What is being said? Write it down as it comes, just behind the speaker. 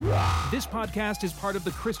This podcast is part of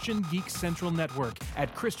the Christian Geek Central Network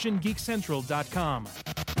at ChristianGeekCentral.com.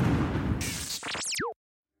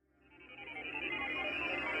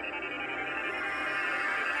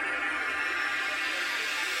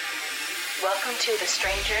 Welcome to the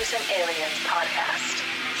Strangers and Aliens podcast.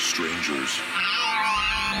 Strangers.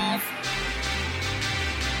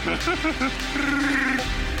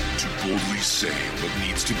 To boldly say what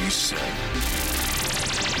needs to be said.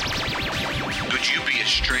 Would you be a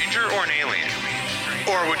stranger or an alien?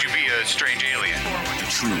 Or would you be a strange alien? The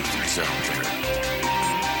truth is out there.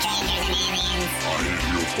 I am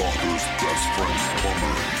your father's best friend's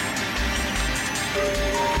plumber.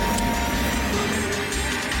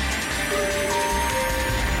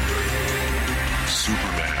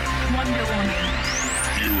 Superman. Wonder Woman.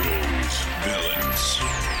 Heroes. Villains.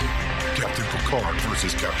 Captain Picard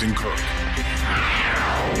versus Captain Kirk.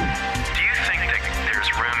 Do you think that there's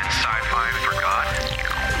room in sci-fi for God?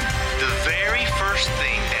 The very first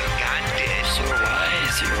thing that God did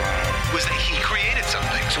was that he created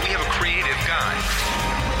something. So we have a creative God.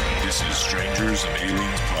 This is Strangers and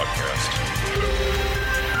Aliens podcast.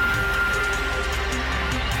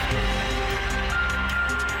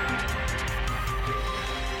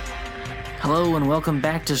 Hello and welcome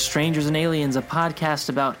back to Strangers and Aliens, a podcast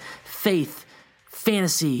about faith,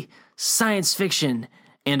 fantasy, science fiction,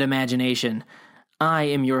 and imagination. I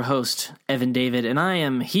am your host, Evan David, and I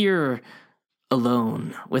am here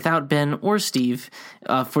alone, without Ben or Steve,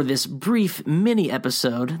 for this brief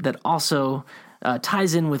mini-episode that also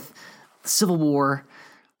ties in with Civil War.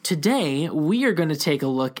 Today, we are going to take a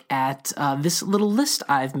look at this little list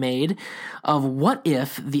I've made of what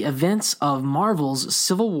if the events of Marvel's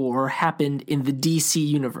Civil War happened in the DC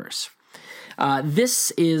universe.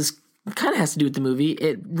 This is kind of has to do with the movie.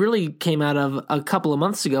 It really came out of a couple of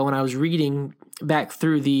months ago when I was reading back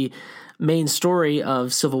through the main story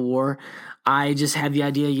of Civil War. I just had the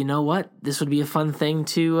idea, you know what, this would be a fun thing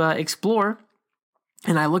to explore.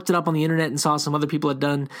 And I looked it up on the internet and saw some other people had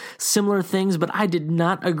done similar things, but I did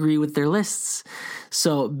not agree with their lists.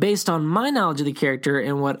 So based on my knowledge of the character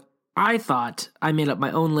and what I thought, I made up my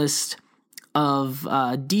own list of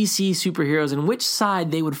DC superheroes and which side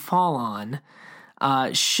they would fall on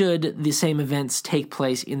should the same events take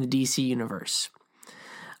place in the DC universe.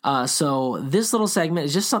 So this little segment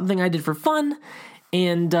is just something I did for fun,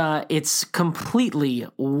 and it's completely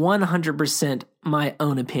 100% my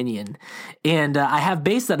own opinion. And I have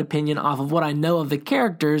based that opinion off of what I know of the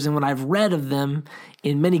characters and what I've read of them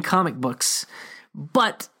in many comic books.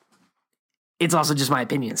 But it's also just my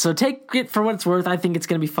opinion. So take it for what it's worth. I think it's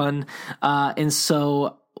going to be fun. And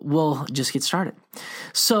so we'll just get started.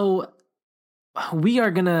 So we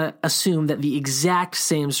are going to assume that the exact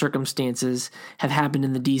same circumstances have happened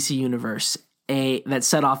in the DC universe that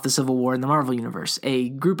set off the Civil War in the Marvel Universe. A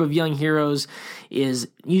group of young heroes is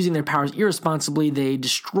using their powers irresponsibly. They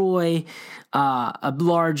destroy a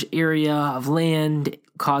large area of land,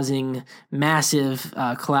 causing massive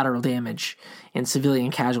collateral damage and civilian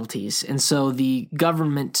casualties. And so the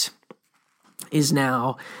government is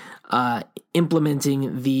now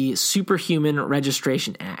implementing the Superhuman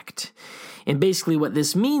Registration Act. And basically what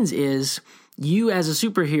this means is you as a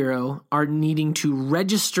superhero are needing to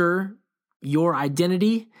register your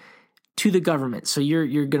identity to the government. So you're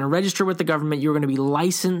going to register with the government. You're going to be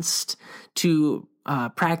licensed to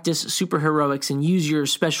practice superheroics and use your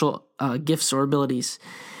special gifts or abilities.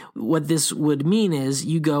 What this would mean is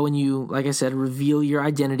you go and you, like I said, reveal your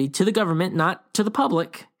identity to the government, not to the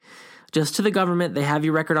public, just to the government. They have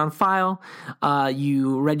your record on file.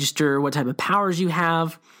 You register what type of powers you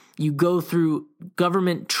have. You go through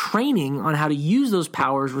government training on how to use those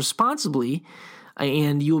powers responsibly,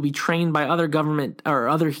 and you will be trained by other government or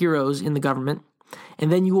other heroes in the government,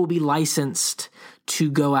 and then you will be licensed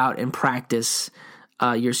to go out and practice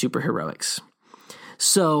your superheroics.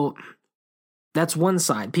 So that's one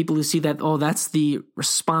side. People who see that, oh, that's the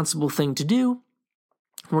responsible thing to do,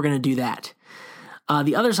 we're going to do that.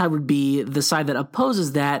 The other side would be the side that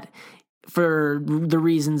opposes that for the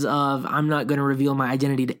reasons of I'm not going to reveal my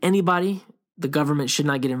identity to anybody. The government should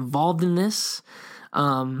not get involved in this.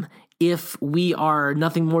 If we are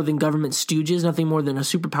nothing more than government stooges, nothing more than a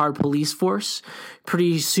superpowered police force,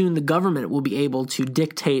 pretty soon the government will be able to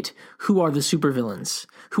dictate who are the supervillains,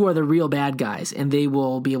 who are the real bad guys, and they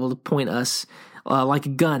will be able to point us like a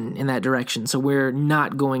gun in that direction. So we're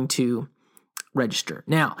not going to register.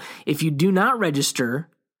 Now, if you do not register,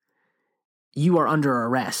 you are under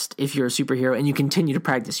arrest if you're a superhero and you continue to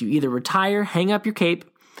practice. You either retire, hang up your cape,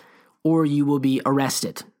 or you will be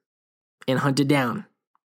arrested and hunted down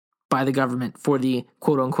by the government for the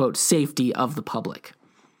quote-unquote safety of the public.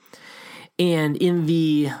 And in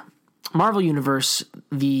the Marvel Universe,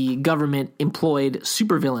 the government employed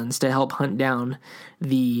supervillains to help hunt down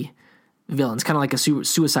the villains, kind of like a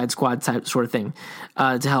Suicide Squad type sort of thing,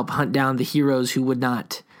 to help hunt down the heroes who would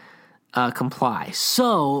not comply.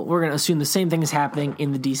 So we're going to assume the same thing is happening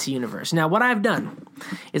in the DC Universe. Now, what I've done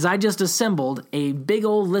is I just assembled a big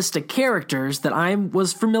old list of characters that I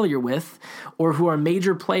was familiar with or who are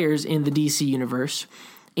major players in the DC Universe,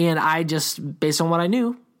 and I just, based on what I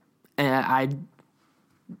knew, I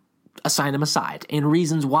assigned them a side and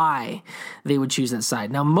reasons why they would choose that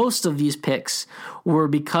side. Now, most of these picks were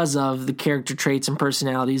because of the character traits and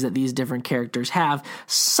personalities that these different characters have.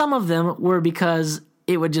 Some of them were because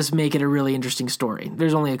it would just make it a really interesting story.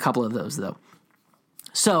 There's only a couple of those, though.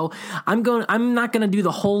 So I'm not going to do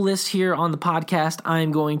the whole list here on the podcast.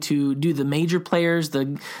 I'm going to do the major players,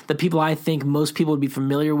 the people I think most people would be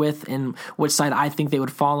familiar with and which side I think they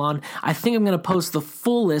would fall on. I think I'm going to post the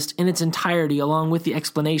full list in its entirety along with the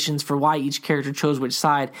explanations for why each character chose which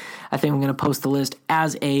side. I think I'm going to post the list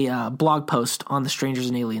as a blog post on the Strangers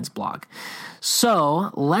and Aliens blog.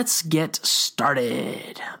 So let's get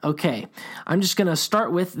started. Okay, I'm just going to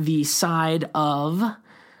start with the side of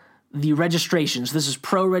the registrations. This is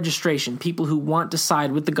pro-registration, people who want to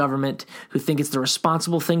side with the government, who think it's the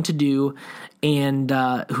responsible thing to do, and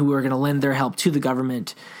who are going to lend their help to the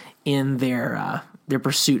government in their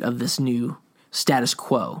pursuit of this new status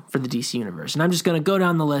quo for the DC Universe. And I'm just going to go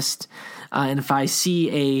down the list, and if I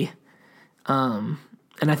see and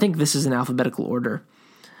I think this is in alphabetical order,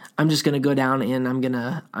 I'm just going to go down and I'm going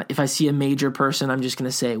to, if I see a major person, I'm just going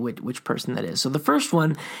to say which person that is. So the first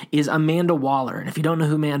one is Amanda Waller. And if you don't know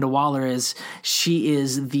who Amanda Waller is, she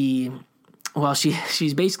is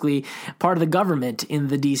she's basically part of the government in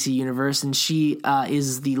the DC Universe, and she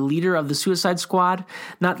is the leader of the Suicide Squad.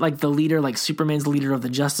 Not like the leader, like Superman's the leader of the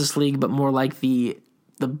Justice League, but more like the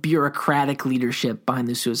bureaucratic leadership behind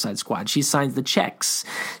the Suicide Squad. She signs the checks.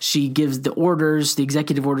 She gives the orders, the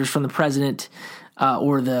executive orders from the president,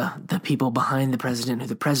 or the people behind the president who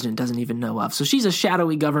the president doesn't even know of. So she's a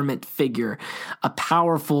shadowy government figure, a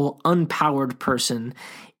powerful, unpowered person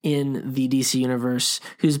in the DC Universe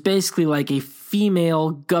who's basically like a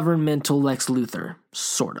female governmental Lex Luthor,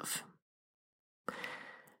 sort of.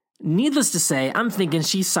 Needless to say, I'm thinking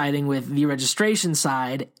she's siding with the registration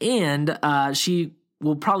side, and she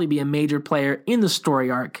will probably be a major player in the story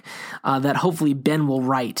arc that hopefully Ben will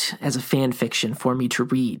write as a fan fiction for me to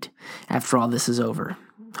read after all this is over.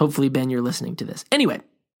 Hopefully, Ben, you're listening to this. Anyway,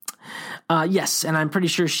 yes, and I'm pretty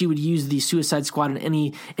sure she would use the Suicide Squad and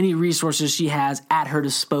any resources she has at her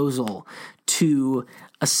disposal to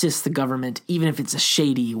assist the government, even if it's a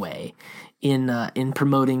shady way, in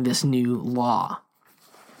promoting this new law.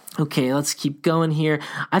 Okay, let's keep going here.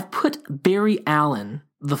 I've put Barry Allen,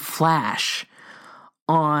 the Flash,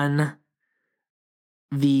 on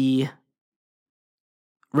the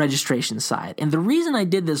registration side. And the reason I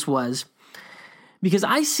did this was because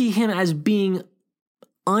I see him as being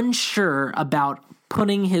unsure about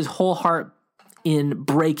putting his whole heart in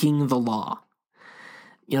breaking the law.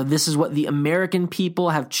 You know, this is what the American people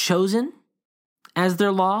have chosen as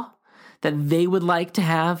their law that they would like to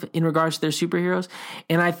have in regards to their superheroes.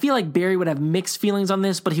 And I feel like Barry would have mixed feelings on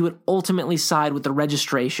this, but he would ultimately side with the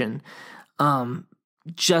registration,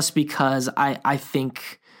 just because I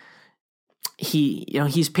think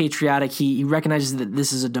he's patriotic. He recognizes that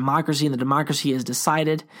this is a democracy and the democracy has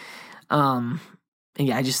decided. And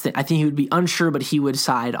yeah, I think he would be unsure, but he would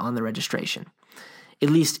side on the registration, at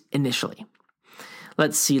least initially.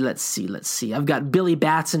 Let's see. I've got Billy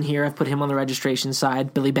Batson here. I've put him on the registration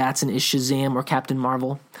side. Billy Batson is Shazam or Captain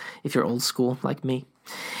Marvel, if you're old school like me.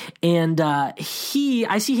 And I see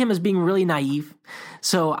him as being really naive.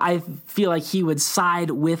 So I feel like he would side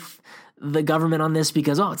with the government on this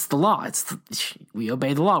because, it's the law. We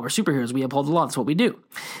obey the law. We're superheroes. We uphold the law. That's what we do.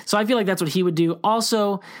 So I feel like that's what he would do.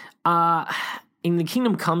 Also, in the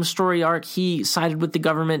Kingdom Come story arc, he sided with the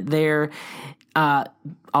government there,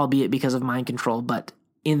 albeit because of mind control. But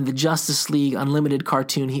in the Justice League Unlimited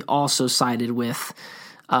cartoon, he also sided with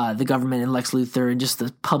the government and Lex Luthor and just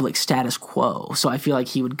the public status quo. So I feel like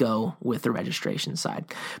he would go with the registration side.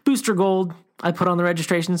 Booster Gold, I put on the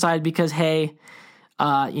registration side because, hey,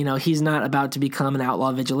 he's not about to become an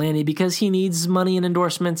outlaw vigilante because he needs money and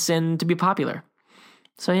endorsements and to be popular.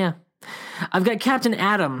 So yeah. I've got Captain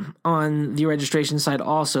Atom on the registration side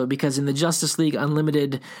also because in the Justice League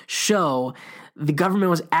Unlimited show, the government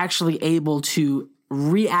was actually able to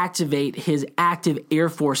reactivate his active Air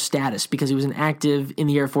Force status because he was an active in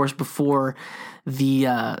the Air Force before he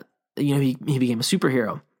became a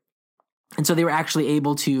superhero. And so they were actually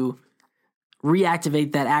able to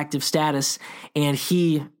reactivate that active status, and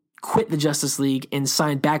he quit the Justice League and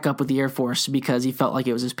signed back up with the Air Force because he felt like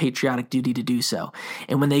it was his patriotic duty to do so.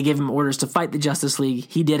 And when they gave him orders to fight the Justice League,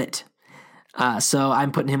 he did it. So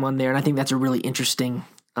I'm putting him on there, and I think that's a really interesting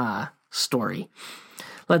story.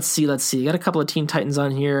 Let's see. I got a couple of Teen Titans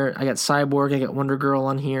on here. I got Cyborg. I got Wonder Girl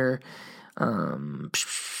on here.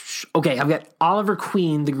 Okay, I've got Oliver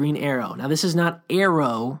Queen, the Green Arrow. Now, this is not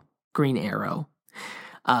Arrow, Green Arrow.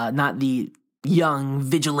 Not the young,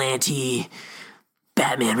 vigilante,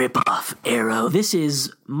 Batman ripoff Arrow. This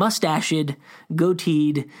is mustached,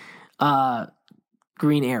 goateed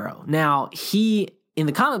Green Arrow. Now, in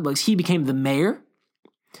the comic books, he became the mayor.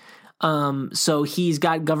 So he's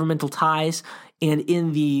got governmental ties. And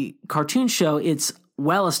in the cartoon show, it's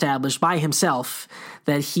well established by himself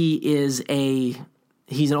that he's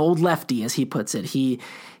an old lefty, as he puts it. He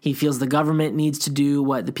feels the government needs to do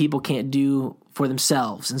what the people can't do for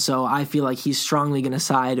themselves. And so I feel like he's strongly going to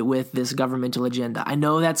side with this governmental agenda. I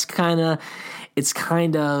know it's kind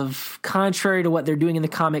of contrary to what they're doing in the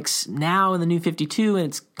comics now in the New 52, and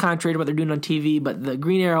it's contrary to what they're doing on TV, but the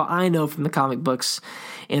Green Arrow I know from the comic books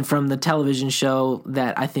and from the television show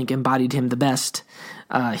that I think embodied him the best,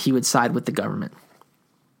 he would side with the government.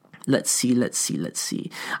 Let's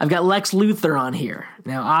see. I've got Lex Luthor on here.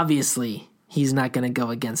 Now, obviously, he's not going to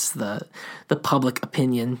go against the public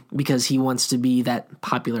opinion because he wants to be that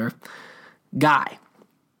popular guy.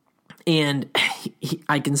 And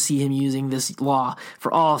I can see him using this law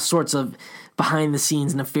for all sorts of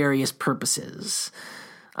behind-the-scenes nefarious purposes.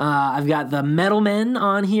 I've got the Metal Men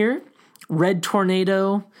on here, Red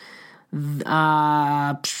Tornado,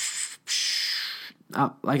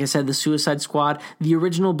 like I said, the Suicide Squad, the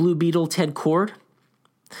original Blue Beetle, Ted Kord.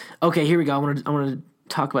 Okay, here we go. I want to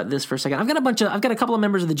talk about this for a second. I've got a couple of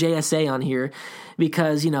members of the JSA on here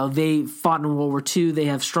because, they fought in World War II. They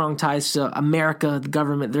have strong ties to America, the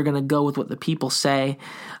government. They're going to go with what the people say.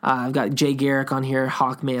 I've got Jay Garrick on here,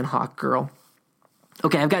 Hawkman, Hawkgirl.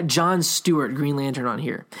 Okay, I've got John Stewart, Green Lantern, on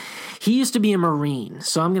here. He used to be a Marine,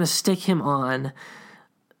 so I'm going to stick him on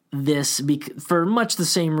this for much the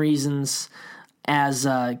same reasons as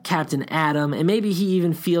Captain Atom, and maybe he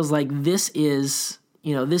even feels like this is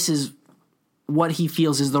what he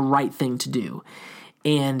feels is the right thing to do.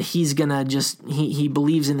 And he's going to he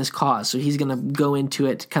believes in this cause, so he's going to go into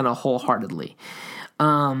it kind of wholeheartedly.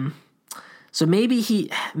 So maybe he's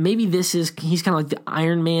kind of like the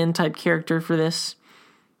Iron Man type character for this,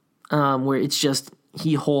 where it's just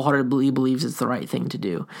he wholeheartedly believes it's the right thing to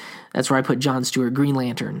do. That's where I put John Stewart, Green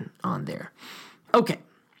Lantern, on there. Okay.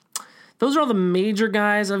 Those are all the major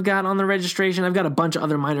guys I've got on the registration. I've got a bunch of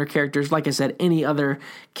other minor characters. Like I said, any other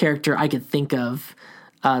character I could think of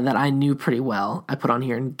that I knew pretty well, I put on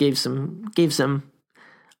here and gave some,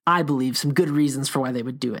 I believe, some good reasons for why they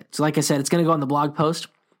would do it. So like I said, it's going to go on the blog post,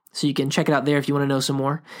 so you can check it out there if you want to know some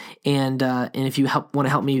more. And if you want to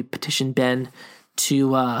help me petition Ben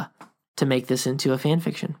to make this into a fan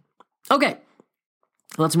fiction. Okay,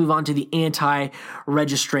 let's move on to the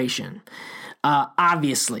anti-registration.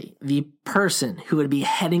 Obviously, the person who would be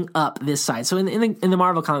heading up this side. So in the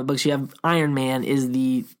Marvel comic books, you have Iron Man is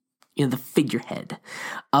the figurehead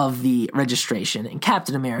of the registration, and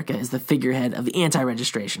Captain America is the figurehead of the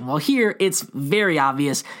anti-registration. Well, here it's very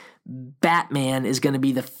obvious. Batman is going to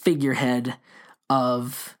be the figurehead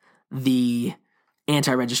of the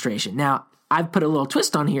anti-registration. Now, I've put a little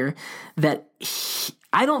twist on here that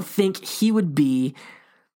I don't think he would be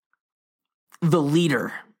the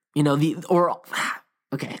leader. I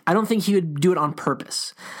don't think he would do it on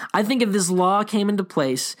purpose. I think if this law came into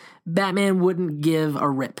place, Batman wouldn't give a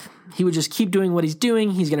rip. He would just keep doing what he's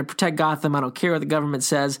doing. He's going to protect Gotham. I don't care what the government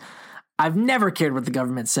says. I've never cared what the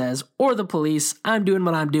government says or the police. I'm doing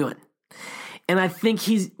what I'm doing. And I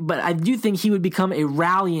do think he would become a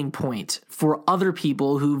rallying point for other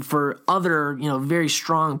people who, for other, very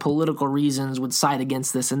strong political reasons, would side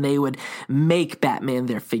against this, and they would make Batman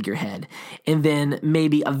their figurehead. And then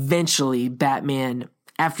maybe eventually Batman,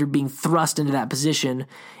 after being thrust into that position,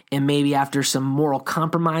 and maybe after some moral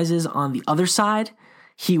compromises on the other side,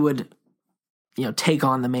 he would, take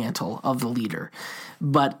on the mantle of the leader.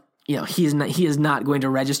 But he is not going to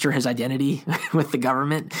register his identity with the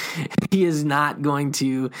government. He is not going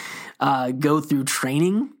to go through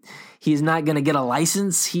training. He's not going to get a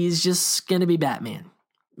license. He's just going to be Batman.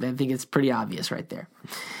 I think it's pretty obvious right there.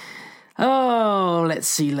 Oh, let's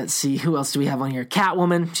see. Who else do we have on here?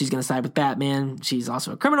 Catwoman. She's going to side with Batman. She's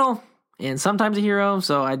also a criminal and sometimes a hero.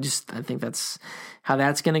 So I think that's how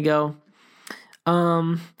that's going to go.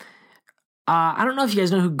 I don't know if you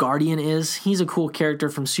guys know who Guardian is. He's a cool character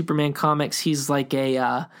from Superman comics. He's like he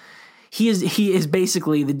is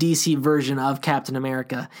basically the DC version of Captain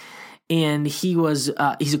America. and he's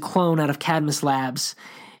a clone out of Cadmus Labs,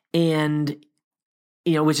 and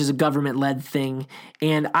which is a government-led thing.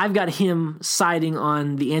 And I've got him siding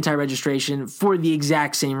on the anti-registration for the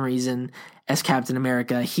exact same reason as Captain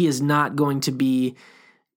America. He is not going to be,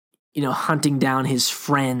 hunting down his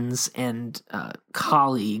friends and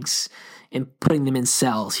colleagues and putting them in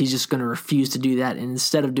cells. He's just going to refuse to do that. And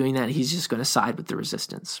instead of doing that, he's just going to side with the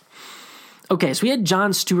resistance. Okay, so we had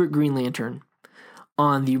John Stewart Green Lantern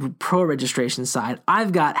on the pro-registration side.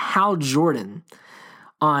 I've got Hal Jordan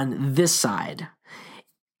on this side.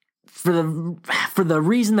 For the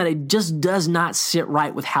reason that it just does not sit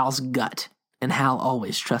right with Hal's gut, and Hal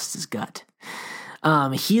always trusts his gut.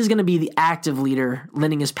 He is going to be the active leader,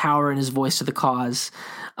 lending his power and his voice to the cause.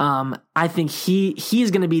 I think he is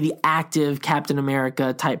going to be the active Captain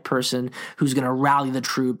America type person who's going to rally the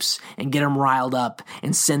troops and get them riled up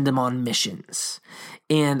and send them on missions.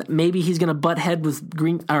 And maybe he's going to butt head with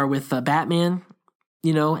Batman.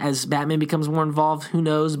 As Batman becomes more involved, who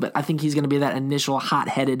knows? But I think he's going to be that initial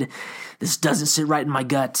hot-headed, this doesn't sit right in my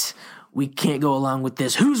gut, we can't go along with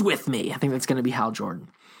this, who's with me? I think that's going to be Hal Jordan.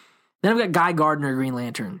 Then I've got Guy Gardner, Green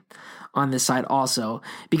Lantern, on this side also,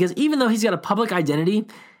 because even though he's got a public identity,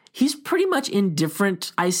 he's pretty much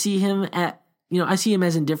indifferent. I see him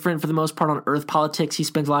as indifferent for the most part on Earth politics. He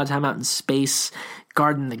spends a lot of time out in space,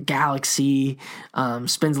 guarding the galaxy,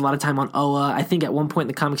 spends a lot of time on Oa. I think at one point in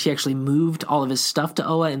the comics, he actually moved all of his stuff to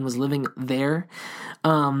Oa and was living there.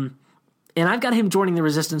 And I've got him joining the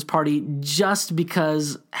Resistance Party just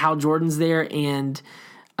because Hal Jordan's there, and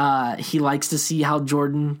he likes to see Hal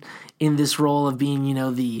Jordan in this role of being,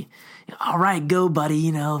 all right, go, buddy,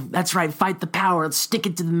 that's right, fight the power, let's stick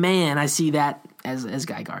it to the man. I see that as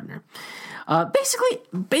Guy Gardner.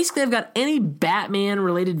 Basically, I've got any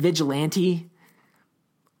Batman-related vigilante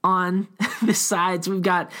on this side. So we've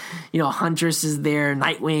got, Huntress is there,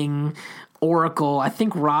 Nightwing, Oracle. I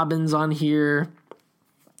think Robin's on here.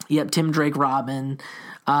 Yep, Tim Drake Robin.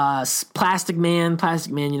 Plastic Man,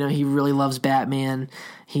 he really loves Batman.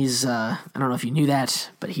 He's, I don't know if you knew that,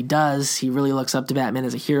 but he does. He really looks up to Batman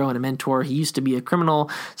as a hero and a mentor. He used to be a criminal,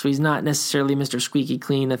 so he's not necessarily Mr. Squeaky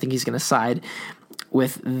Clean. I think he's going to side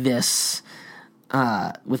with this,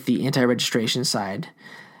 with the anti-registration side.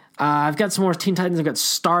 I've got some more Teen Titans. I've got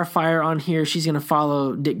Starfire on here. She's going to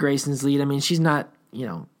follow Dick Grayson's lead. I mean, she's not,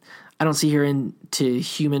 I don't see her into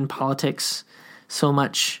human politics so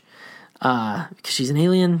much because she's an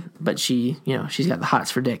alien, but she's got the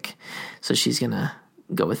hots for Dick. So she's going to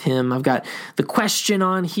go with him. I've got The Question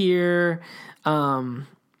on here.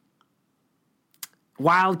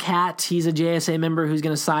 Wildcat, he's a JSA member who's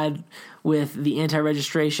going to side with the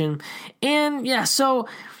anti-registration. And yeah, so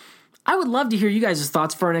I would love to hear you guys'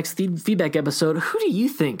 thoughts for our next feedback episode. Who do you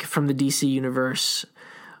think from the DC universe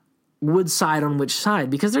would side on which side?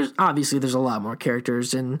 Because there's a lot more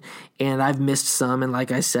characters, and I've missed some. And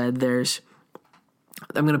like I said,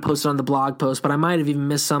 I'm going to post it on the blog post, but I might have even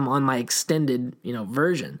missed some on my extended,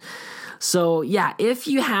 version. So yeah, if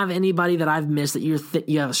you have anybody that I've missed that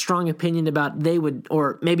you have a strong opinion about,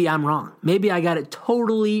 or maybe I'm wrong. Maybe I got it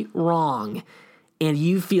totally wrong, and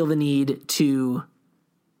you feel the need to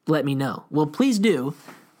let me know. Well, please do.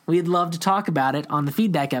 We'd love to talk about it on the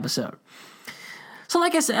feedback episode. So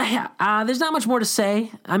like I said, there's not much more to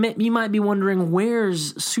say. You might be wondering,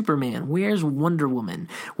 where's Superman? Where's Wonder Woman?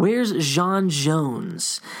 Where's J'onn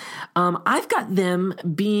J'onzz? I've got them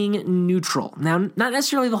being neutral. Now, not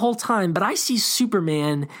necessarily the whole time, but I see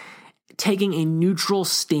Superman taking a neutral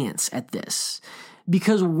stance at this.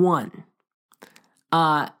 Because one,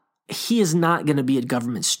 he is not going to be a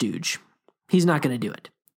government stooge. He's not going to do it.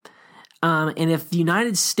 And if the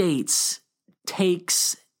United States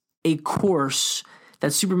takes a course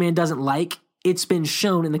that Superman doesn't like, it's been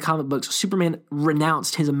shown in the comic books, Superman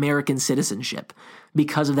renounced his American citizenship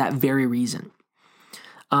because of that very reason.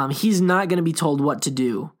 He's not going to be told what to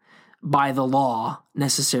do by the law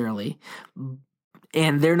necessarily,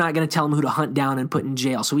 and they're not going to tell him who to hunt down and put in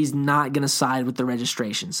jail, so he's not going to side with the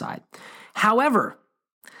registration side. However,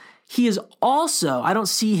 he is also, I don't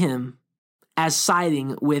see him as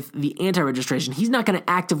siding with the anti-registration. He's not going to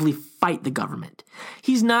actively fight the government.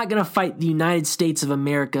 He's not going to fight the United States of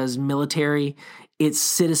America's military, its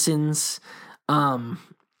citizens, and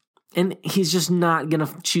he's just not going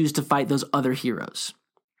to choose to fight those other heroes.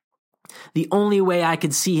 The only way I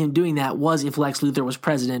could see him doing that was if Lex Luthor was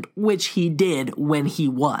president, which he did when he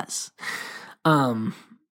was. But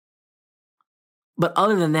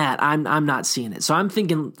other than that, I'm not seeing it. So I'm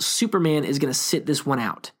thinking Superman is going to sit this one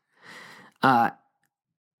out. I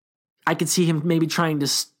could see him maybe trying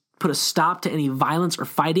to put a stop to any violence or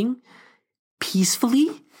fighting peacefully,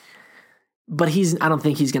 But I don't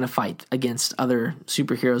think he's going to fight against other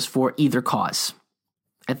superheroes for either cause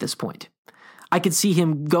at this point. I could see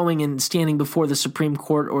him going and standing before the Supreme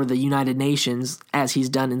Court or the United Nations, as he's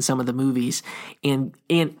done in some of the movies and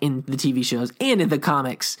in the TV shows and in the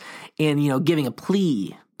comics, and, giving a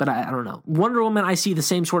plea. But I don't know. Wonder Woman, I see the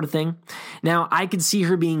same sort of thing. Now, I could see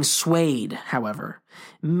her being swayed, however.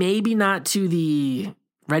 Maybe not to the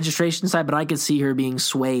registration side, but I could see her being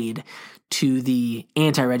swayed to the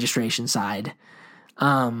anti-registration side,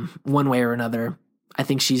 one way or another. I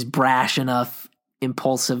think she's brash enough,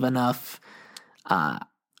 impulsive enough,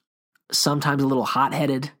 sometimes a little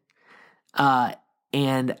hot-headed,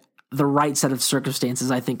 and the right set of circumstances,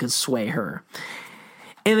 I think, could sway her.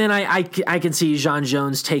 And then I can see Jon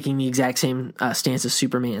Jones taking the exact same stance as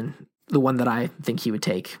Superman, the one that I think he would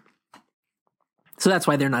take. So that's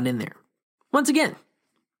why they're not in there. Once again,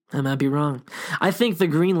 I might be wrong. I think the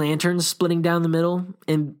Green Lantern splitting down the middle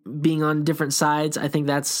and being on different sides, I think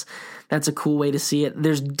that's a cool way to see it.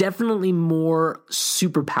 There's definitely more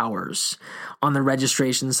superpowers on the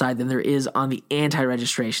registration side than there is on the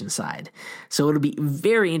anti-registration side. So it'll be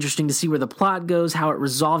very interesting to see where the plot goes, how it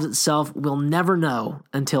resolves itself. We'll never know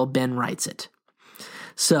until Ben writes it.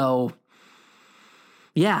 So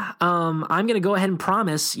yeah, I'm going to go ahead and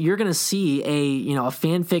promise you're going to see a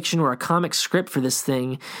fan fiction or a comic script for this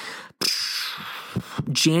thing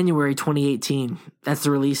January 2018. That's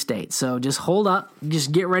the release date. So just hold up.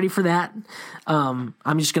 Just get ready for that. I'm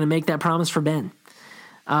just going to make that promise for Ben.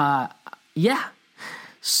 Yeah.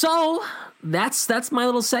 So that's my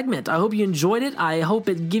little segment. I hope you enjoyed it. I hope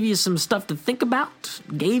it gave you some stuff to think about.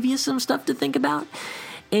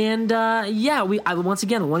 And I once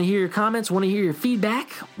again want to hear your comments, want to hear your feedback,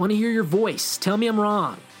 want to hear your voice. Tell me I'm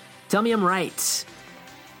wrong. Tell me I'm right.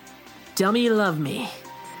 Tell me you love me.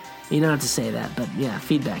 You don't have to say that, but yeah,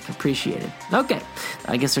 feedback, appreciate it. Okay,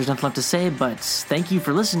 I guess there's nothing left to say, but thank you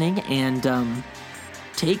for listening, and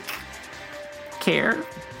take care.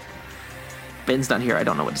 Ben's not here, I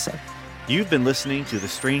don't know what to say. You've been listening to the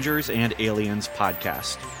Strangers and Aliens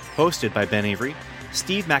podcast, hosted by Ben Avery,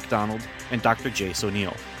 Steve MacDonald, and Dr. Jace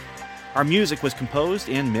O'Neill. Our music was composed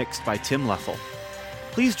and mixed by Tim Leffel.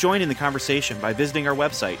 Please join in the conversation by visiting our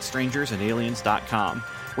website, strangersandaliens.com,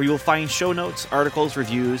 where you will find show notes, articles,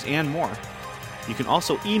 reviews, and more. You can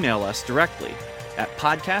also email us directly at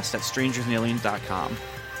podcast@strangersandaliens.com,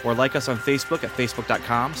 or like us on Facebook at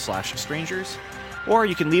facebook.com/strangers, or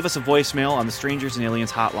you can leave us a voicemail on the Strangers and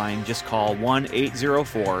Aliens hotline. Just call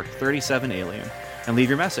 1-804-37-ALIEN and leave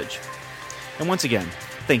your message. And once again,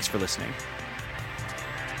 thanks for listening.